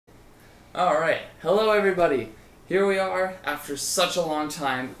Alright, hello everybody. Here we are after such a long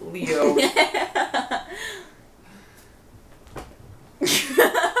time. Leo.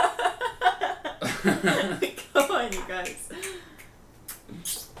 Come on, you guys.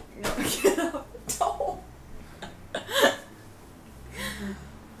 No, get up. Don't.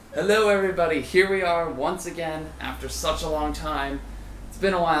 Hello everybody. Here we are once again after such a long time. It's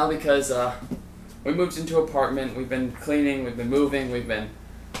been a while because we moved into an apartment. We've been cleaning, we've been moving, we've been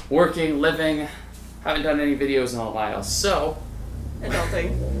working, living. Haven't done any videos in a while. So,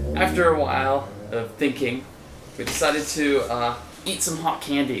 Adulting. after a while of thinking, we decided to eat some hot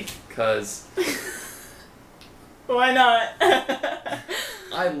candy because Why not?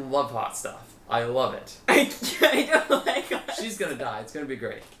 I love hot stuff. I love it. I don't like it. She's gonna die. It's gonna be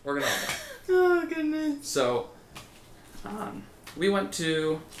great. We're gonna all die. Oh, goodness. So, we went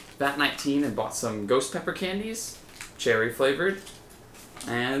to Bat 19 and bought some ghost pepper candies, cherry flavored,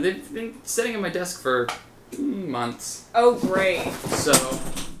 and they've been sitting on my desk for months. Oh, great. So,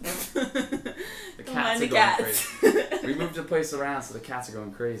 the cats are going crazy. We moved a place around, so the cats are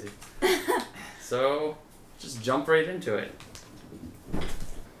going crazy. So, just jump right into it.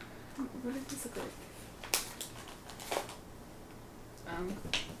 What does this look like?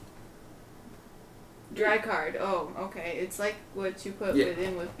 Dry card. Oh, okay. It's like what you put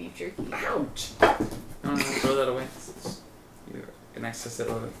in with beef jerky. Ouch! No, throw that away. You can access it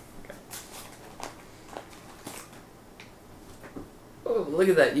over. Okay. Oh, look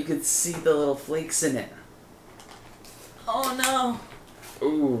at that. You can see the little flakes in it. Oh, no.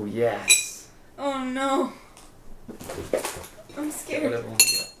 Ooh, yes. Oh, no. I'm Get scared. whatever one you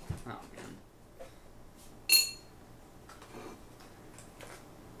get. Oh,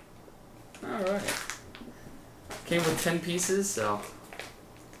 man. Alright. Came with 10 pieces, so.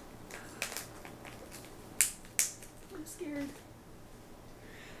 I'm scared.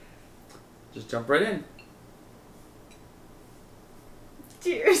 Just jump right in.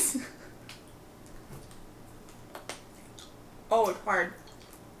 Cheers. Oh, it's hard.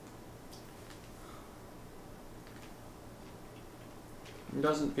 It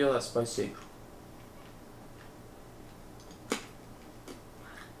doesn't feel that spicy.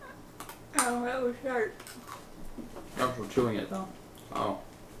 Oh, that was sharp. Not for chewing it though. Oh.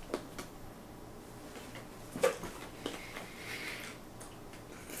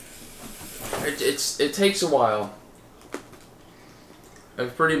 It takes a while.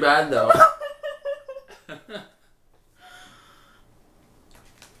 It's pretty bad though.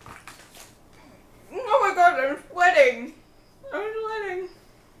 Oh my god, I'm sweating. I'm sweating.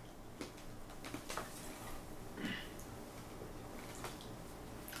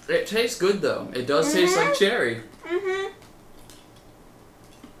 It tastes good though. It does taste like cherry. Mm-hmm.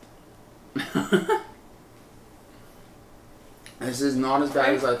 This is not as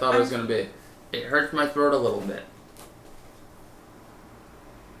bad as I thought it was going to be. It hurts my throat a little bit.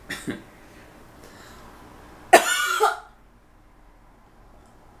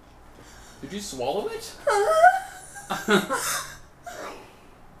 Did you swallow it?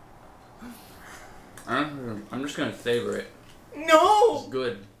 I'm just going to savor it. No! It's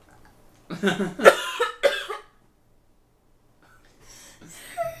good.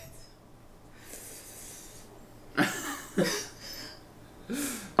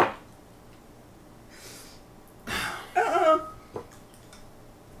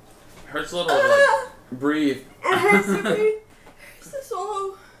 Hurts a little, like, breathe. It hurts to breathe. It hurts to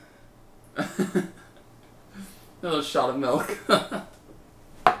swallow. A little shot of milk.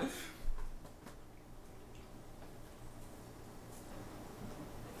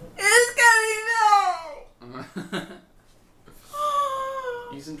 It's gonna be milk!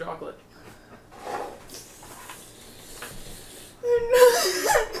 Eat some chocolate.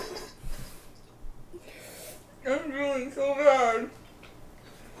 I'm feeling so bad.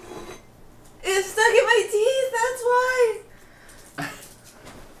 It's stuck in my teeth, that's why!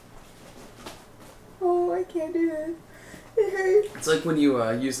 Oh, I can't do it. It hurts. It's like when you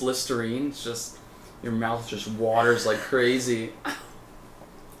use Listerine, it's just, your mouth just waters like crazy.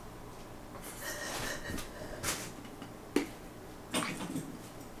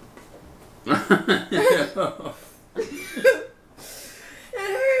 It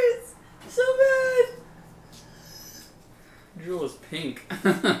hurts so bad. Drool is pink. I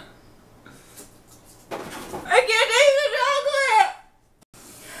can't taste the chocolate.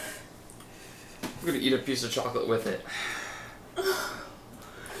 I'm gonna eat a piece of chocolate with it.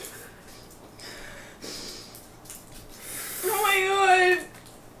 Oh my god.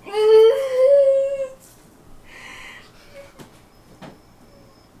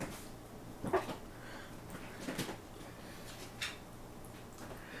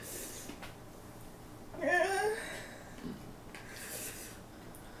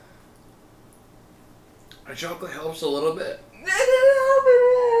 The chocolate helps a little bit. That didn't help at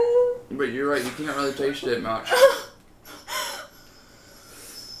all. But you're right, you can't really taste it much.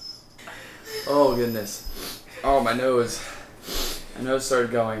 Oh, goodness. Oh, my nose. My nose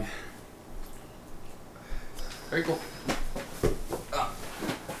started going. Very cool.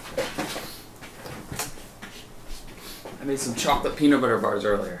 I made some chocolate peanut butter bars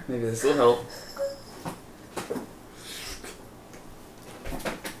earlier. Maybe this will help.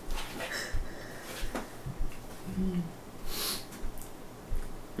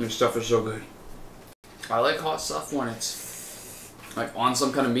 This stuff is so good. I like hot stuff when it's like on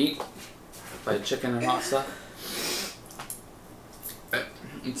some kind of meat, like chicken and hot stuff.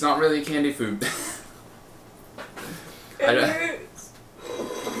 It's not really candy food. It hurts.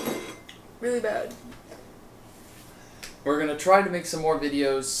 Really bad. We're gonna try to make some more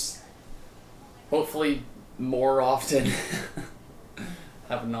videos. Hopefully more often.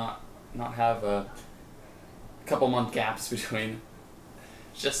 Not have a couple month gaps between.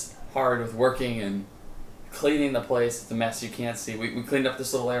 It's just hard with working and cleaning the place. It's a mess you can't see. We cleaned up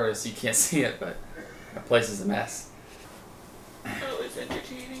this little area so you can't see it, but our place is a mess. Always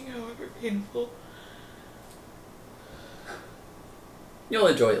entertaining, however painful. You'll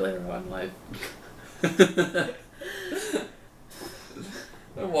enjoy it later on in life.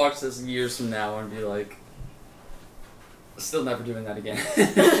 I'll watch this years from now and be like, still never doing that again.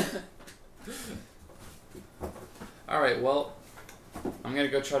 Alright, well, I'm gonna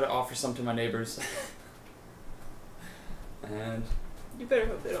go try to offer some to my neighbors. And You better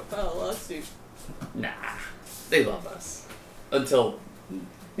hope they don't file a lawsuit. nah, they love us. Until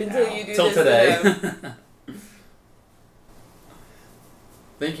You do till this today. to them.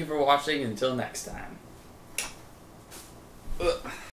 Thank you for watching. Until next time. Ugh.